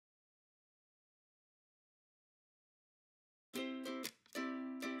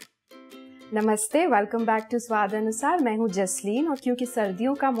नमस्ते, welcome back to स्वाद अनुसार। मैं हूँ जसलीन और क्योंकि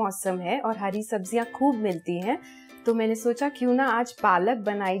सर्दियों का मौसम है और हरी सब्जियाँ खूब मिलती हैं तो मैंने सोचा क्यों ना आज पालक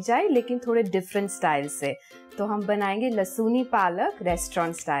बनाई जाए, लेकिन थोड़े डिफरेंट स्टाइल से। तो हम बनाएंगे लसूनी पालक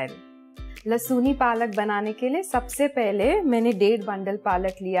रेस्टोरेंट स्टाइल। लसूनी पालक बनाने के लिए सबसे पहले मैंने 1.5 बंडल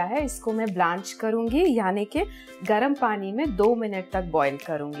पालक लिया है। इसको मैं ब्लांच करूँगी, यानी कि गर्म पानी में 2 मिनट तक बॉईल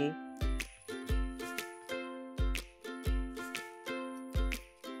करूँगी।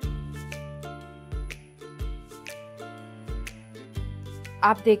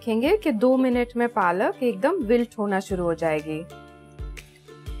 आप देखेंगे कि 2 मिनट में पालक एकदम विल्ट होना शुरू हो जाएगी।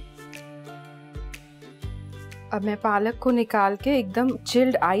 अब मैं पालक को निकाल के एकदम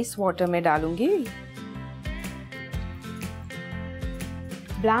चिल्ड आइस वाटर में डालूंगी।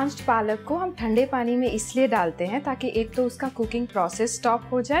 ब्लांच्ड पालक को हम ठंडे पानी में इसलिए डालते हैं ताकि एक तो उसका कुकिंग प्रोसेस स्टॉप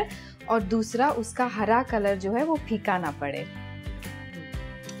हो जाए और दूसरा उसका हरा कलर जो है वो फीका ना पड़े।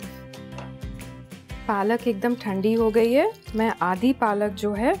 पालक एकदम ठंडी हो गई है। मैं आधी पालक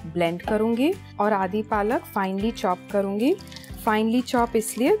जो है ब्लेंड करूंगी और आधी पालक फाइनली चॉप करूंगी। फाइनली चॉप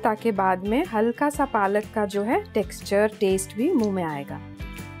इसलिए ताकि बाद में हल्का सा पालक का जो है टेक्सचर, टेस्ट भी मुंह में आएगा।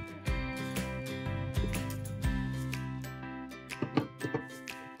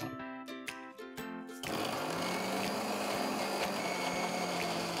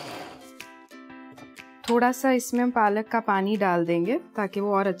 थोड़ा सा इसमें हम पालक का पानी डाल देंगे ताकि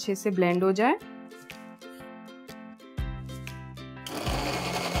वो और अच्छे से ब्लेंड हो जाए।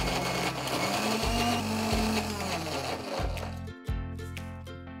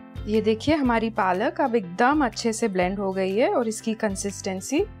 ये देखिए हमारी पालक अब एकदम अच्छे से ब्लेंड हो गई है और इसकी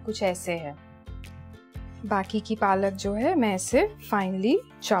कंसिस्टेंसी कुछ ऐसे है। बाकी की पालक जो है मैं इसे फाइनली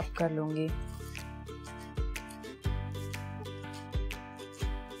चॉप कर लूंगी।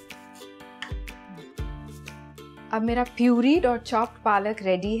 अब मेरा प्यूरीड और चॉप्ड पालक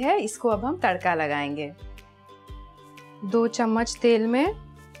रेडी है। इसको अब हम तड़का लगाएंगे। 2 चम्मच तेल में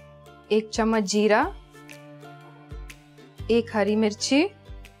 1 चम्मच जीरा, 1 हरी मिर्ची,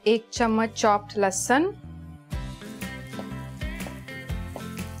 1 चम्मच चॉप्ड लहसुन,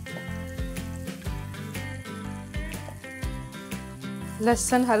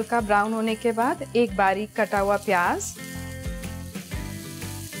 लहसुन हल्का ब्राउन होने के बाद 1 बारीक कटा हुआ प्याज,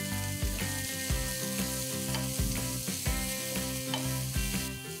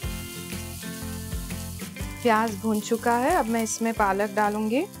 प्याज भून चुका है। अब मैं इसमें पालक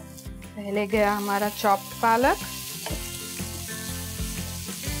डालूंगी। पहले गया हमारा चॉप्ड पालक,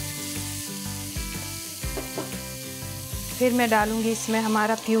 फिर मैं डालूंगी इसमें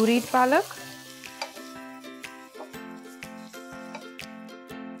हमारा प्यूरीड पालक,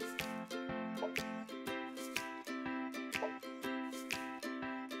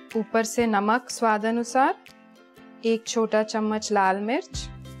 ऊपर से नमक स्वाद अनुसार, 1 छोटा चम्मच लाल मिर्च,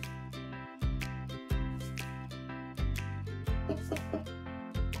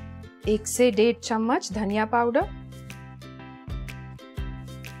 एक से 1.5 चम्मच धनिया पाउडर,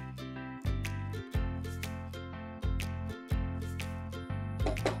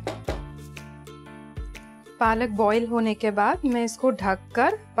 पालक बॉईल होने के बाद मैं इसको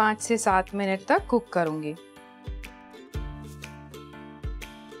ढककर 5 से 7 मिनट तक कुक करूंगी।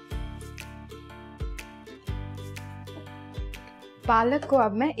 पालक को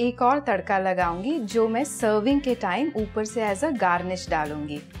अब मैं एक और तड़का लगाऊंगी जो मैं सर्विंग के टाइम ऊपर से एज अ गार्निश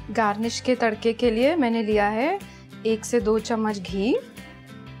डालूंगी। गार्निश के तड़के के लिए मैंने लिया है 1 से 2 चम्मच घी।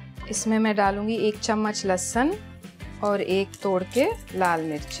 इसमें मैं डालूंगी 1 चम्मच लहसुन और 1 तोड़ के लाल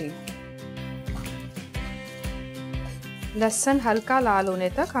मिर्ची। लहसुन हल्का लाल होने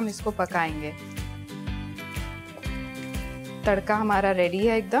तक हम इसको पकाएंगे। तड़का हमारा रेडी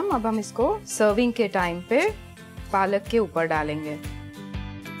है एकदम। अब हम इसको सर्विंग के टाइम पे पालक के ऊपर डालेंगे।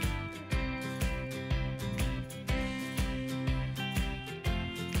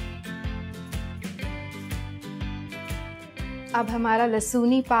 अब हमारा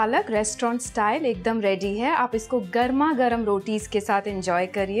लसूनी पालक रेस्टोरेंट स्टाइल एकदम रेडी है। आप इसको गर्मा गर्म रोटीज के साथ एंजॉय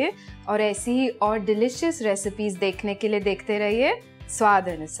करिए और ऐसी ही और डिलिशियस रेसिपीज देखने के लिए देखते रहिए स्वाद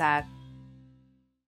अनुसार।